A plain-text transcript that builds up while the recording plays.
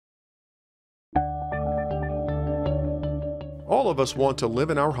All of us want to live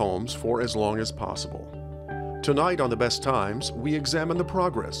in our homes for as long as possible. Tonight on The Best Times, we examine the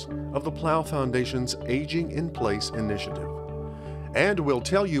progress of the Plough Foundation's Aging in Place initiative. And we'll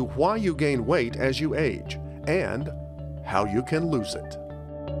tell you why you gain weight as you age and how you can lose it.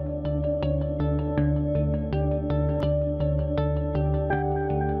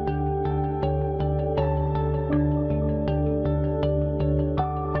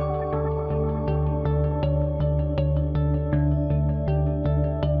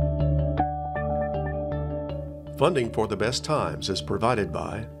 Funding for The Best Times is provided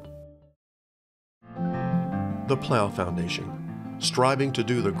by the Plough Foundation, striving to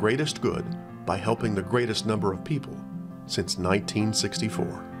do the greatest good by helping the greatest number of people since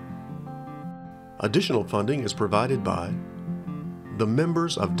 1964. Additional funding is provided by the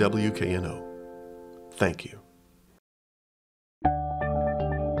members of WKNO. Thank you.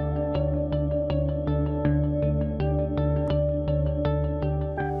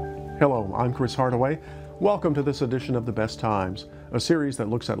 Hello, I'm Chris Hardaway. Welcome to this edition of The Best Times, a series that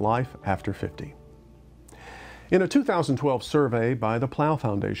looks at life after 50. In a 2012 survey by the Plough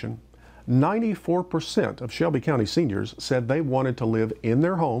Foundation, 94% of Shelby County seniors said they wanted to live in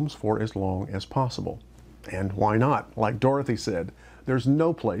their homes for as long as possible. And why not? Like Dorothy said, there's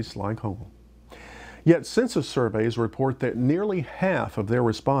no place like home. Yet census surveys report that nearly half of their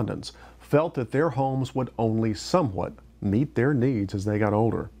respondents felt that their homes would only somewhat meet their needs as they got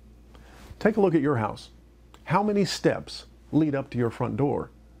older. Take a look at your house. How many steps lead up to your front door?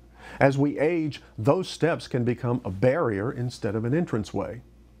 As we age, those steps can become a barrier instead of an entranceway.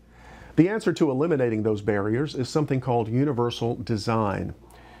 The answer to eliminating those barriers is something called universal design.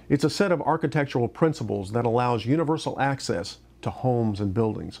 It's a set of architectural principles that allows universal access to homes and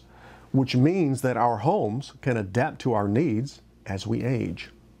buildings, which means that our homes can adapt to our needs as we age.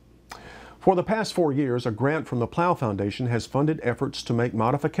 For the past 4 years, a grant from the Plough Foundation has funded efforts to make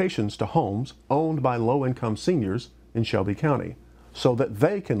modifications to homes owned by low-income seniors in Shelby County so that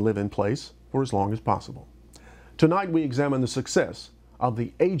they can live in place for as long as possible. Tonight, we examine the success of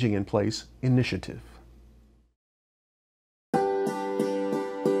the Aging in Place initiative.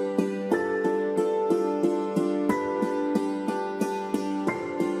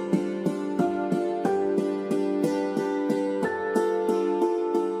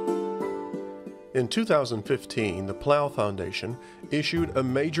 In 2015, the Plough Foundation issued a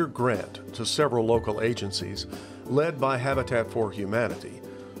major grant to several local agencies, led by Habitat for Humanity,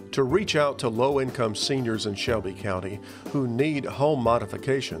 to reach out to low-income seniors in Shelby County who need home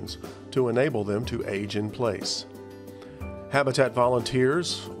modifications to enable them to age in place. Habitat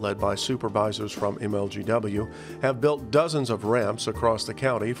volunteers, led by supervisors from MLGW, have built dozens of ramps across the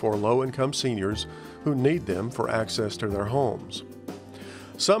county for low-income seniors who need them for access to their homes.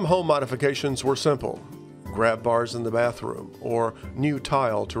 Some home modifications were simple: grab bars in the bathroom or new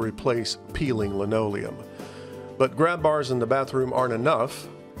tile to replace peeling linoleum. But grab bars in the bathroom aren't enough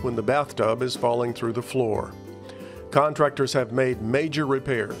when the bathtub is falling through the floor. Contractors have made major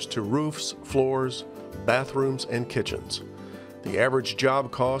repairs to roofs, floors, bathrooms, and kitchens. The average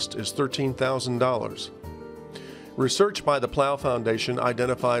job cost is $13,000. Research by the Plough Foundation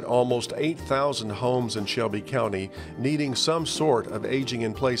identified almost 8,000 homes in Shelby County needing some sort of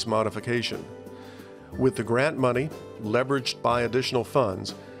aging-in-place modification. With the grant money, leveraged by additional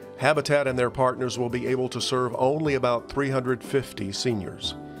funds, Habitat and their partners will be able to serve only about 350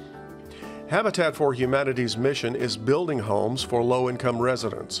 seniors. Habitat for Humanity's mission is building homes for low-income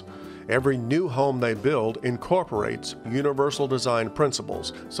residents. Every new home they build incorporates universal design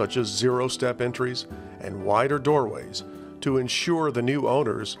principles such as zero-step entries and wider doorways to ensure the new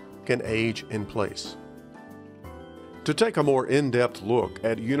owners can age in place. To take a more in-depth look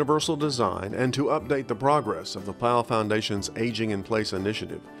at universal design and to update the progress of the Plough Foundation's Aging in Place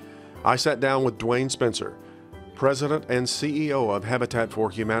initiative, I sat down with Dwayne Spencer, President and CEO of Habitat for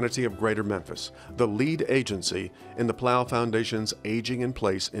Humanity of Greater Memphis, the lead agency in the Plough Foundation's Aging in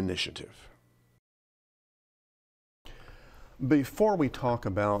Place initiative. Before we talk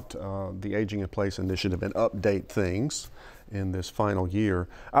about the Aging in Place initiative and update things in this final year,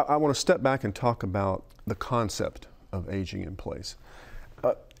 I want to step back and talk about the concept of aging in place.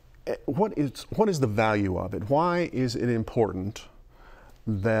 What is the value of it? Why is it important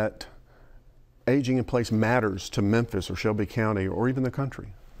that aging in place matters to Memphis or Shelby County or even the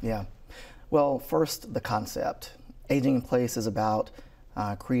country? Yeah. Well, first, the concept. Aging in place is about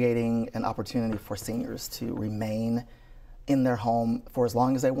creating an opportunity for seniors to remain in their home for as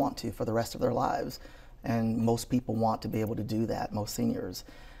long as they want to, for the rest of their lives. And most people want to be able to do that, most seniors.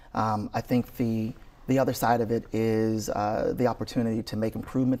 I think the other side of it is the opportunity to make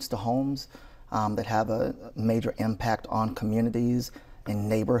improvements to homes that have a major impact on communities and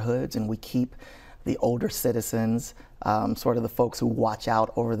neighborhoods, and we keep the older citizens, sort of the folks who watch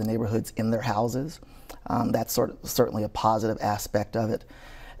out over the neighborhoods in their houses. That's certainly a positive aspect of it.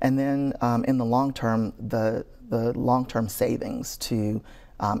 And then in the long term, the long-term savings to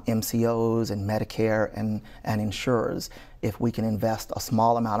MCOs and Medicare and insurers, if we can invest a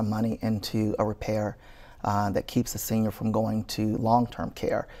small amount of money into a repair that keeps the senior from going to long-term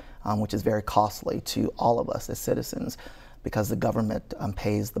care, which is very costly to all of us as citizens because the government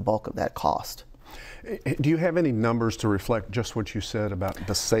pays the bulk of that cost. Do you have any numbers to reflect just what you said about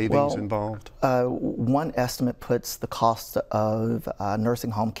the savings involved? One estimate puts the cost of nursing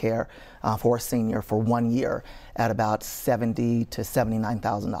home care for a senior for 1 year at about $70,000 to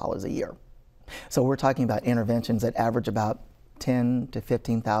 $79,000 a year. So we're talking about interventions that average about $10,000 to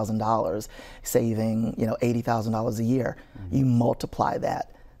 $15,000, saving $80,000 a year. Mm-hmm. You multiply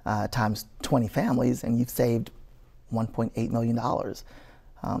that times 20 families, and you've saved $1.8 million.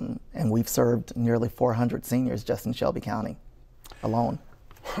 And we've served nearly 400 seniors just in Shelby County alone.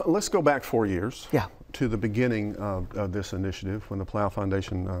 Let's go back 4 years to the beginning of this initiative when the Plough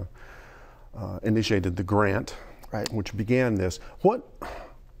Foundation initiated the grant, which began this.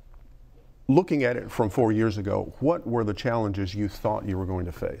 Looking at it from 4 years ago, what were the challenges you thought you were going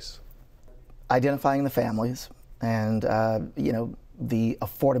to face? Identifying the families and the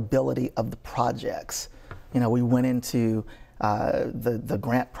affordability of the projects. We went into the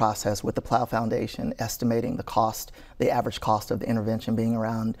grant process with the Plough Foundation, estimating the average cost of the intervention being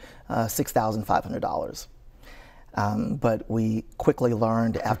around $6,500. But we quickly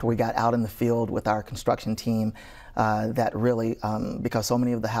learned after we got out in the field with our construction team that really, because so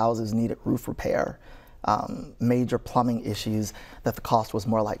many of the houses needed roof repair, major plumbing issues, that the cost was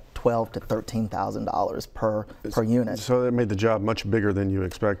more like $12,000 to $13,000 per unit. So that made the job much bigger than you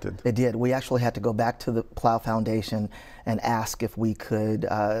expected. It did. We actually had to go back to the Plough Foundation and ask if we could,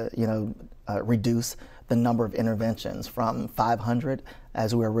 reduce the number of interventions from 500,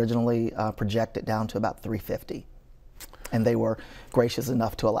 as we originally projected, down to about 350. And they were gracious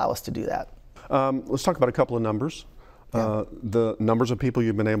enough to allow us to do that. Let's talk about a couple of numbers. The numbers of people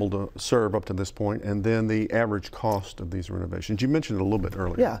you've been able to serve up to this point, and then the average cost of these renovations. You mentioned it a little bit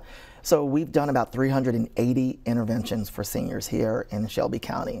earlier. Yeah, so we've done about 380 interventions for seniors here in Shelby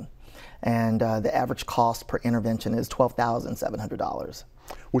County, and the average cost per intervention is $12,700.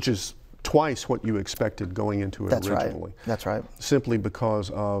 Which is twice what you expected going into it originally. That's right. Simply because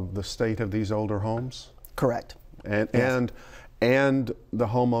of the state of these older homes? Correct. And the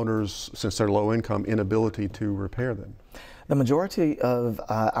homeowners, since they're low income, inability to repair them. The majority of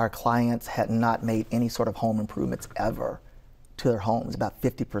our clients had not made any sort of home improvements ever to their homes, about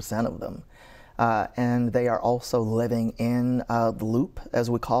 50% of them. And they are also living in the loop,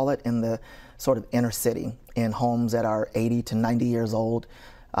 as we call it, in the sort of inner city, in homes that are 80 to 90 years old.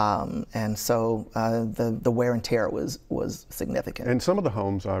 And so the wear and tear was significant. And some of the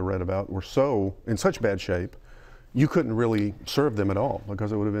homes I read about were in such bad shape, you couldn't really serve them at all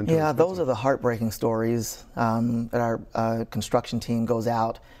because it would have been too expensive. Those are the heartbreaking stories that our construction team goes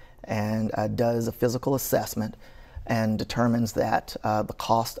out and does a physical assessment and determines that the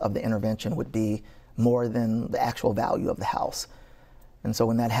cost of the intervention would be more than the actual value of the house. And so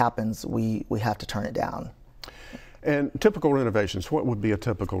when that happens, we have to turn it down. And typical renovations, what would be a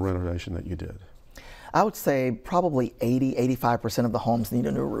typical renovation that you did? I would say probably 85% of the homes need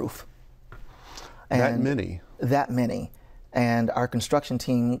a new roof. That many? That many. And our construction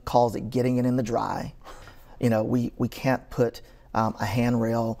team calls it getting it in the dry. We can't put a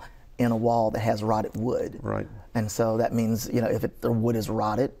handrail in a wall that has rotted wood. Right. And so that means, if the wood is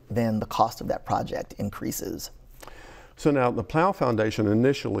rotted, then the cost of that project increases. So now the Plough Foundation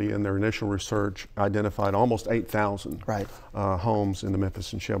initially, in their initial research, identified almost 8,000 homes in the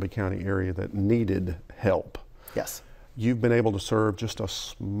Memphis and Shelby County area that needed help. Yes. You've been able to serve just a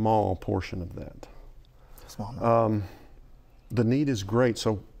small portion of that. Small number. The need is great,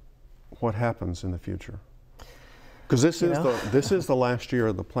 so what happens in the future? Because this is the last year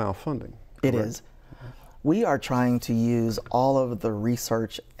of the Plough funding. It is. We are trying to use all of the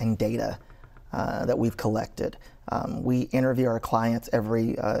research and data that we've collected. We interview our clients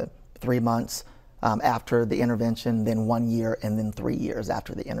every 3 months after the intervention, then 1 year, and then 3 years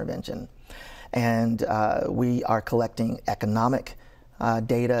after the intervention. And we are collecting economic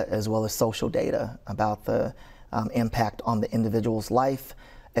data as well as social data about the impact on the individual's life,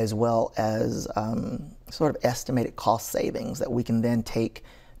 as well as sort of estimated cost savings that we can then take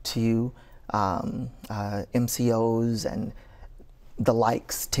to MCOs and the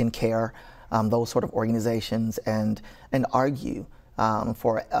likes, TenCare, those sort of organizations, and argue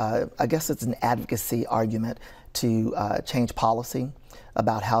for, I guess it's an advocacy argument to change policy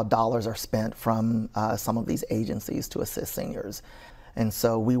about how dollars are spent from some of these agencies to assist seniors. And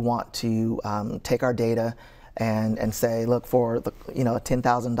so we want to take our data and say, look, for the, a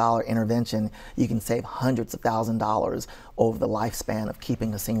 $10,000 intervention, you can save hundreds of thousands of dollars over the lifespan of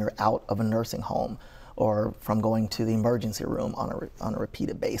keeping a senior out of a nursing home or from going to the emergency room on a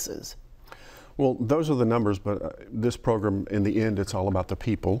repeated basis. Well, those are the numbers, but this program, in the end, it's all about the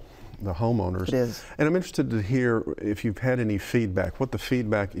people, the homeowners. It is. And I'm interested to hear if you've had any feedback, what the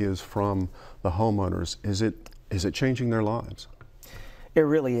feedback is from the homeowners. Is it changing their lives? It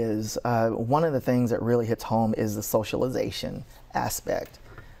really is. One of the things that really hits home is the socialization aspect.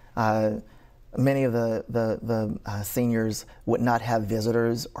 Many of the seniors would not have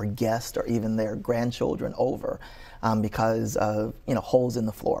visitors or guests or even their grandchildren over because of holes in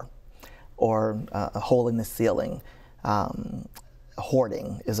the floor or a hole in the ceiling.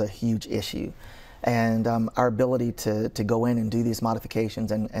 Hoarding is a huge issue. And our ability to go in and do these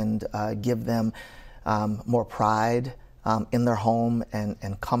modifications and give them more pride in their home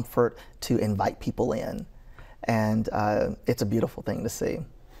and comfort to invite people in. And it's a beautiful thing to see.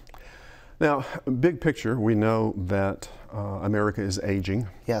 Now, big picture, we know that America is aging.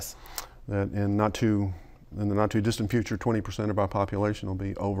 Yes. That in the not too distant future, 20% of our population will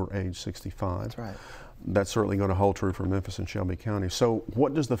be over age 65. That's right. That's certainly going to hold true for Memphis and Shelby County. So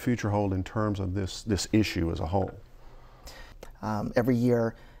what does the future hold in terms of this issue as a whole? Every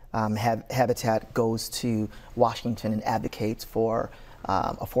year, Habitat goes to Washington and advocates for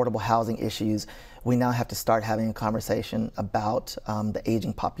affordable housing issues. We now have to start having a conversation about the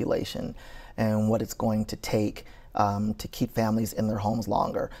aging population and what it's going to take to keep families in their homes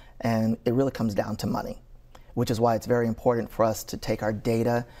longer. And it really comes down to money, which is why it's very important for us to take our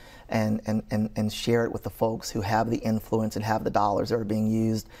data and share it with the folks who have the influence and have the dollars that are being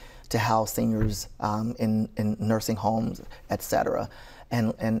used to house seniors in nursing homes, et cetera,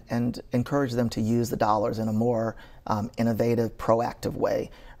 and encourage them to use the dollars in a more innovative, proactive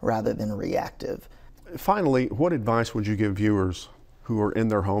way rather than reactive. Finally, what advice would you give viewers who are in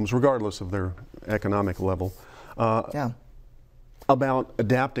their homes, regardless of their economic level, about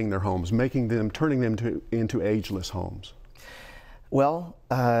adapting their homes, turning them into ageless homes? Well,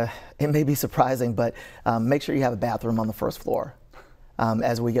 it may be surprising, but make sure you have a bathroom on the first floor.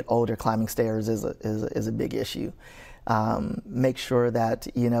 As we get older, climbing stairs is a big issue. Make sure that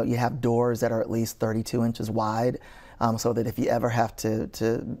you have doors that are at least 32 inches wide, so that if you ever have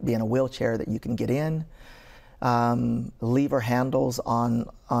to be in a wheelchair, that you can get in. Lever handles on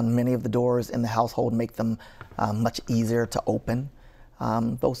many of the doors in the household make them much easier to open.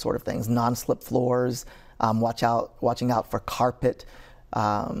 Those sort of things. Non-slip floors. Watching out for carpet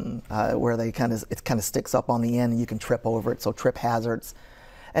where it kind of sticks up on the end and you can trip over it. So trip hazards.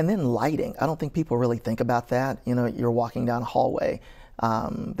 And then lighting. I don't think people really think about that. You're walking down a hallway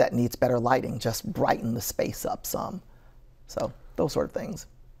that needs better lighting. Just brighten the space up some. So those sort of things.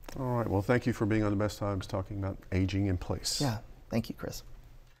 All right. Well, thank you for being on The Best Times talking about aging in place. Yeah. Thank you, Chris.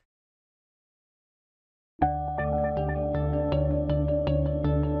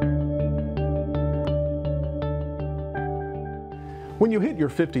 When you hit your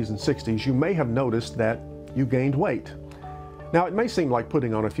 50s and 60s, you may have noticed that you gained weight. Now, it may seem like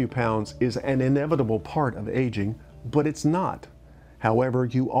putting on a few pounds is an inevitable part of aging, but it's not. However,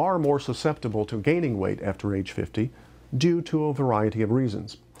 you are more susceptible to gaining weight after age 50 due to a variety of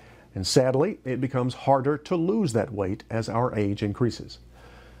reasons. And sadly, it becomes harder to lose that weight as our age increases.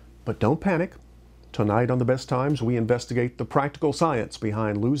 But don't panic. Tonight on The Best Times, we investigate the practical science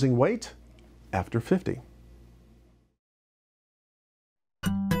behind losing weight after 50.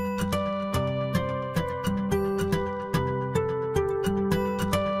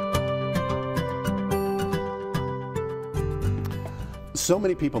 So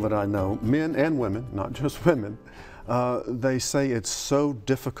many people that I know, men and women, not just women, they say it's so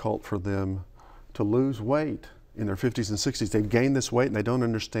difficult for them to lose weight in their 50s and 60s. They've gained this weight and they don't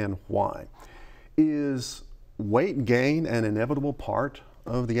understand why. Is weight gain an inevitable part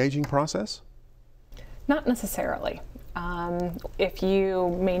of the aging process? Not necessarily. If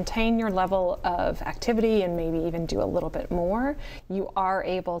you maintain your level of activity and maybe even do a little bit more, you are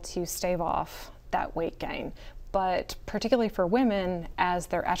able to stave off that weight gain. But particularly for women, as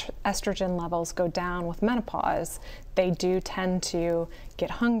their estrogen levels go down with menopause, they do tend to get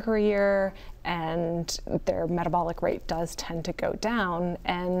hungrier and their metabolic rate does tend to go down.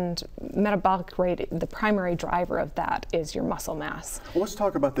 And metabolic rate, the primary driver of that is your muscle mass. Well, let's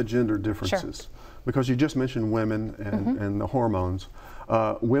talk about the gender differences. Sure. Because you just mentioned women and the hormones.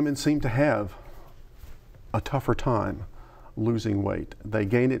 Women seem to have a tougher time losing weight. They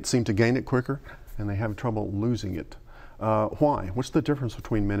seem to gain it quicker, and they have trouble losing it. Why? What's the difference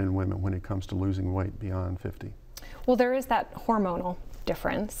between men and women when it comes to losing weight beyond 50? Well, there is that hormonal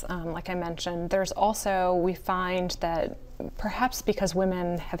difference, like I mentioned. There's also, we find that perhaps because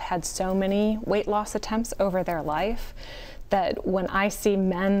women have had so many weight loss attempts over their life, that when I see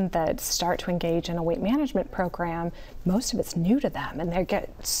men that start to engage in a weight management program, most of it's new to them, and they get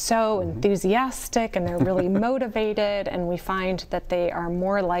so enthusiastic and they're really motivated, and we find that they are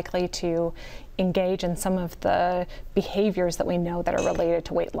more likely to engage in some of the behaviors that we know that are related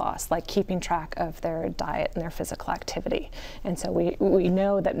to weight loss, like keeping track of their diet and their physical activity. And so we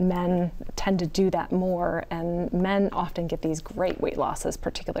know that men tend to do that more, and men often get these great weight losses,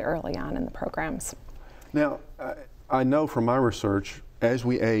 particularly early on in the programs. Now, I know from my research, as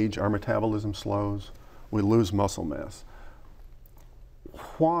we age, our metabolism slows, we lose muscle mass.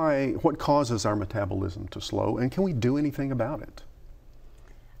 What causes our metabolism to slow, and can we do anything about it?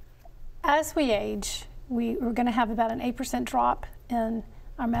 As we age, we're going to have about an 8% drop in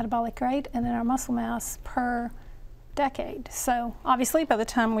our metabolic rate and in our muscle mass per decade. So obviously by the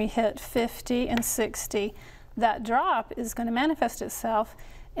time we hit 50 and 60, that drop is going to manifest itself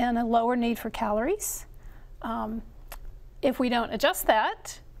in a lower need for calories. If we don't adjust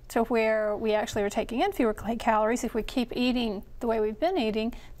that to where we actually are taking in fewer calories, if we keep eating the way we've been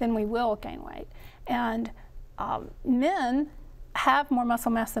eating, then we will gain weight. And men have more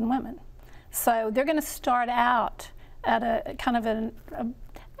muscle mass than women. So they're going to start out at a kind of an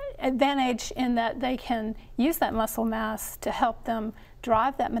advantage in that they can use that muscle mass to help them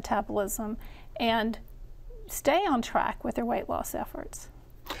drive that metabolism and stay on track with their weight loss efforts.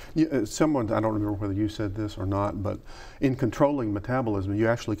 Someone, I don't remember whether you said this or not, but in controlling metabolism, you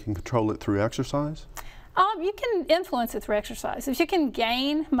actually can control it through exercise? You can influence it through exercise. If you can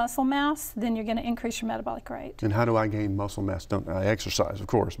gain muscle mass, then you're going to increase your metabolic rate. And how do I gain muscle mass? Don't I exercise, of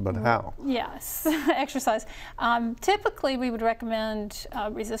course, but how? Yes, exercise. Typically, we would recommend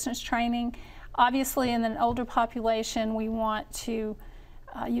resistance training. Obviously, in an older population, we want to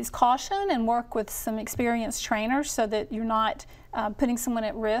use caution and work with some experienced trainers so that you're not putting someone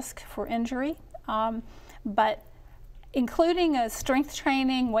at risk for injury. But including a strength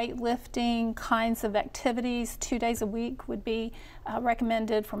training, weightlifting kinds of activities 2 days a week would be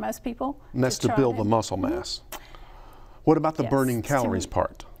recommended for most people. And that's to build the muscle mass. What about the burning calories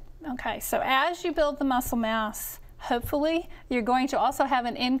part? Okay, so as you build the muscle mass, hopefully you're going to also have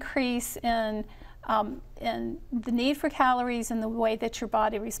an increase in the need for calories and the way that your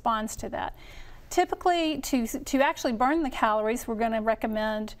body responds to that. Typically, to actually burn the calories, we're going to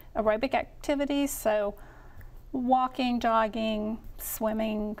recommend aerobic activities, so walking, jogging,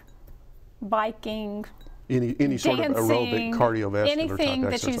 swimming, biking, any sort of aerobic cardiovascular anything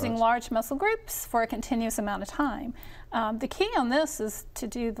type that's exercise. using large muscle groups for a continuous amount of time. The key on this is to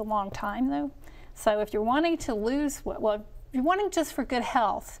do the long time, though. So if you're wanting to lose, well, if you're wanting just for good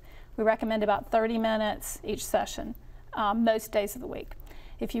health, we recommend about 30 minutes each session, most days of the week.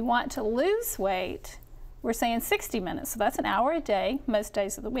 If you want to lose weight, we're saying 60 minutes, so that's an hour a day, most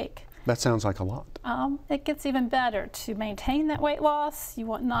days of the week. That sounds like a lot. It gets even better. To maintain that weight loss, you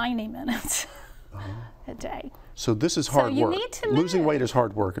want 90 minutes a day. So this is hard work. Need to Losing move. weight is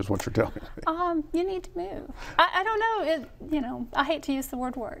hard work, is what you're telling me. You need to move. I don't know. I hate to use the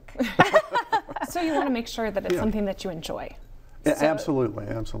word work. So you want to make sure that it's something that you enjoy. Absolutely,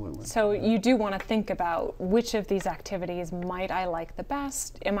 absolutely. So you do want to think about which of these activities might I like the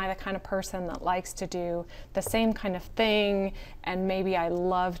best? Am I the kind of person that likes to do the same kind of thing, and maybe I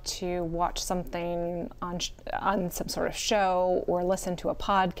love to watch something on some sort of show or listen to a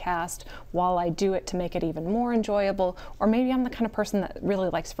podcast while I do it to make it even more enjoyable? Or maybe I'm the kind of person that really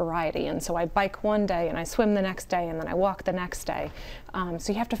likes variety, and so I bike one day and I swim the next day and then I walk the next day.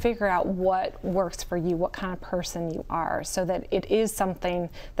 So you have to figure out what works for you, what kind of person you are, so that it is something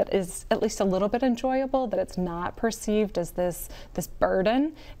that is at least a little bit enjoyable, that it's not perceived as this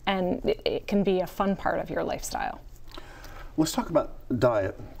burden, and it can be a fun part of your lifestyle. Let's talk about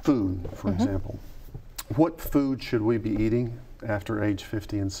diet, food, for example. What food should we be eating after age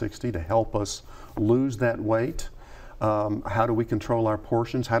 50 and 60 to help us lose that weight? How do we control our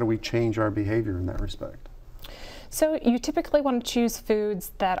portions? How do we change our behavior in that respect? So you typically want to choose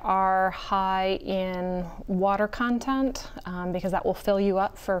foods that are high in water content because that will fill you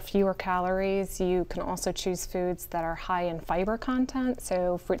up for fewer calories. You can also choose foods that are high in fiber content,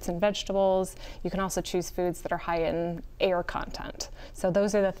 so fruits and vegetables. You can also choose foods that are high in air content. So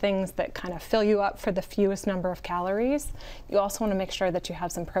those are the things that kind of fill you up for the fewest number of calories. You also want to make sure that you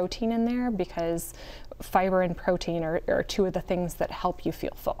have some protein in there, because fiber and protein are two of the things that help you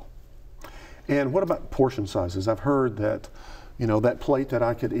feel full. And what about portion sizes? I've heard that, you know, that plate that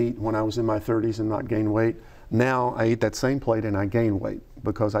I could eat when I was in my 30s and not gain weight, now I eat that same plate and I gain weight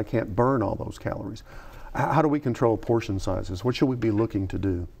because I can't burn all those calories. How do we control portion sizes? What should we be looking to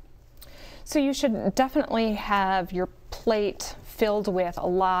do? So you should definitely have your plate filled with a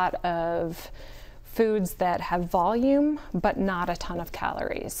lot of foods that have volume but not a ton of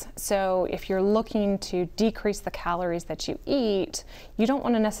calories. So if you're looking to decrease the calories that you eat, you don't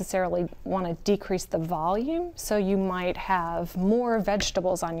want to necessarily want to decrease the volume, so you might have more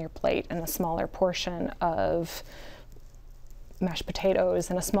vegetables on your plate and a smaller portion of mashed potatoes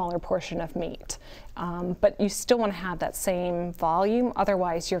and a smaller portion of meat. But you still want to have that same volume,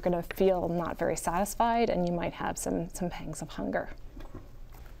 otherwise you're going to feel not very satisfied and you might have some pangs of hunger.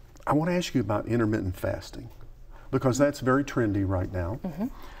 I want to ask you about intermittent fasting, because that's very trendy right now.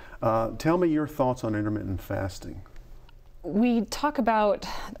 Tell me your thoughts on intermittent fasting. We talk about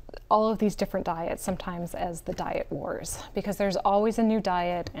all of these different diets sometimes as the diet wars, because there's always a new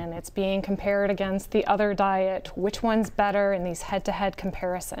diet and it's being compared against the other diet, which one's better, in these head-to-head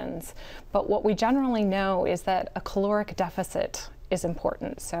comparisons. But what we generally know is that a caloric deficit is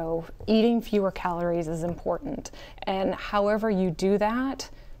important. So eating fewer calories is important. And however you do that,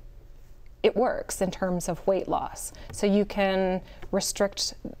 it works in terms of weight loss. So you can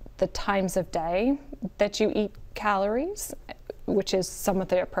restrict the times of day that you eat calories, which is some of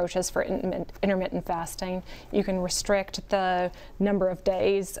the approaches for intermittent fasting. You can restrict the number of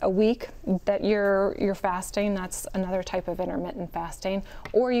days a week that you're fasting. That's another type of intermittent fasting.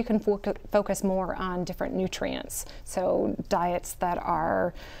 Or you can focus more on different nutrients. So diets that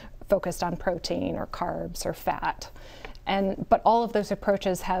are focused on protein or carbs or fat. But all of those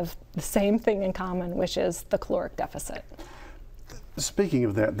approaches have the same thing in common, which is the caloric deficit. Speaking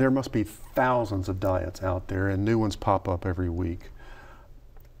of that, there must be thousands of diets out there and new ones pop up every week.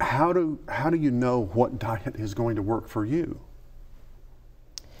 How do you know what diet is going to work for you?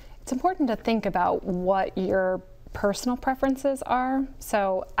 It's important to think about what your personal preferences are.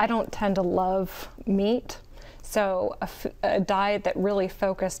 So I don't tend to love meat. So a diet that really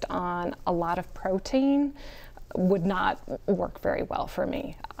focused on a lot of protein would not work very well for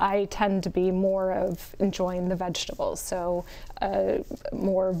me. I tend to be more of enjoying the vegetables, so a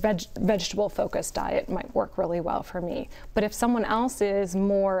more vegetable focused diet might work really well for me. But if someone else is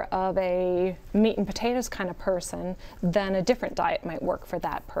more of a meat and potatoes kind of person, then a different diet might work for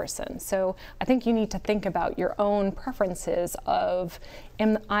that person. So I think you need to think about your own preferences of,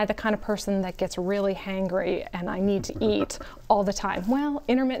 am I the kind of person that gets really hangry and I need to eat all the time? Well,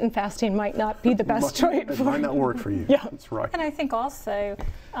 intermittent fasting might not be the best choice. It might not work for you. Yeah. That's right. And I think also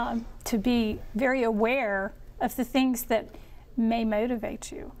to be very aware of the things that may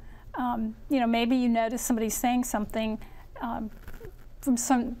motivate you. You know, maybe you notice somebody saying something from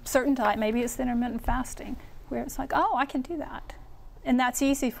some certain diet, maybe it's the intermittent fasting, where it's like, oh, I can do that. And that's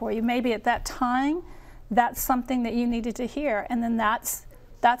easy for you. Maybe at that time, that's something that you needed to hear, and then that's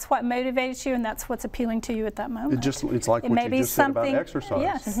what motivates you, and that's what's appealing to you at that moment. It's like what you just said about exercise.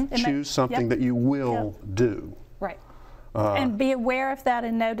 Yes. Choose something that you will do. Right. And be aware of that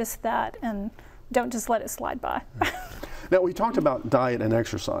and notice that, and don't just let it slide by. Now, we talked about diet and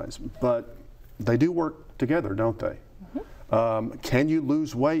exercise, but they do work together, don't they? Can you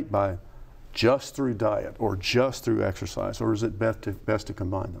lose weight by just through diet or just through exercise, or is it best to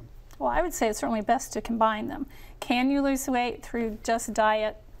combine them? Well, I would say it's certainly best to combine them. Can you lose weight through just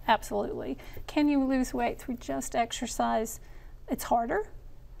diet? Absolutely. Can you lose weight through just exercise? It's harder,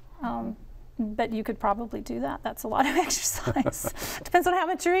 but you could probably do that. That's a lot of exercise. Depends on how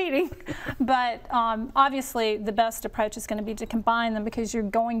much you're eating. But obviously, the best approach is going to be to combine them, because you're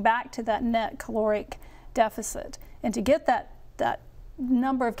going back to that net caloric deficit. And to get that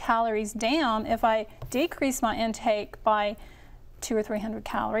number of calories down, if I decrease my intake by 200 or 300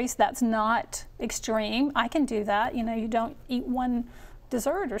 calories, that's not extreme. I can do that. You know, you don't eat one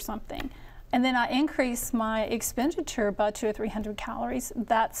dessert or something. And then I increase my expenditure by 200 or 300 calories.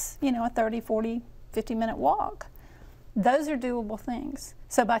 That's, you know, a 30, 40, 50-minute walk. Those are doable things.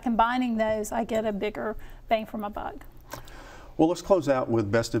 So by combining those, I get a bigger bang for my buck. Well, let's close out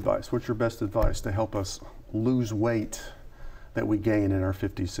with best advice. What's your best advice to help us lose weight that we gain in our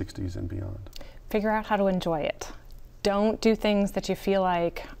 50s, 60s, and beyond? Figure out how to enjoy it. Don't do things that you feel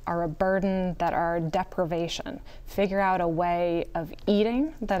like are a burden, that are deprivation. Figure out a way of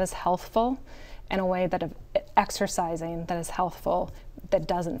eating that is healthful and a way of exercising that is healthful, that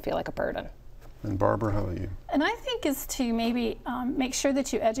doesn't feel like a burden. And Barbara, how about you? And I think is to maybe make sure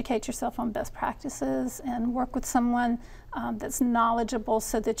that you educate yourself on best practices and work with someone that's knowledgeable,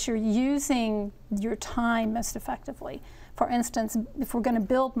 so that you're using your time most effectively. For instance, if we're going to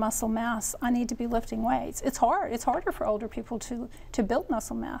build muscle mass, I need to be lifting weights. It's hard. It's harder for older people to build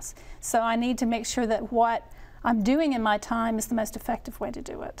muscle mass. So I need to make sure that what I'm doing in my time is the most effective way to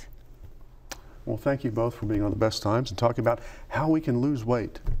do it. Well, thank you both for being on The Best Times and talking about how we can lose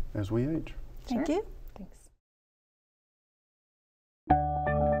weight as we age. Thank you. Thanks.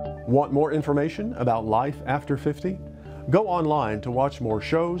 Want more information about life after 50? Go online to watch more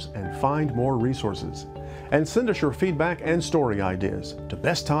shows and find more resources. And send us your feedback and story ideas to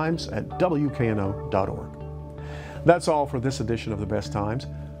besttimes@wkno.org. That's all for this edition of The Best Times.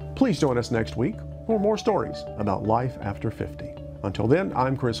 Please join us next week for more stories about life after 50. Until then,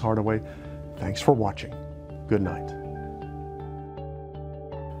 I'm Chris Hardaway. Thanks for watching. Good night.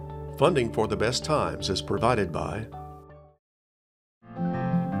 Funding for The Best Times is provided by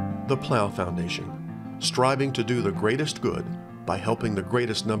the Plough Foundation, striving to do the greatest good by helping the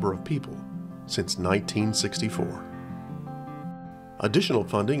greatest number of people since 1964. Additional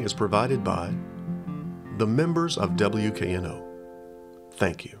funding is provided by the members of WKNO.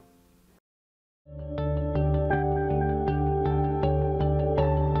 Thank you.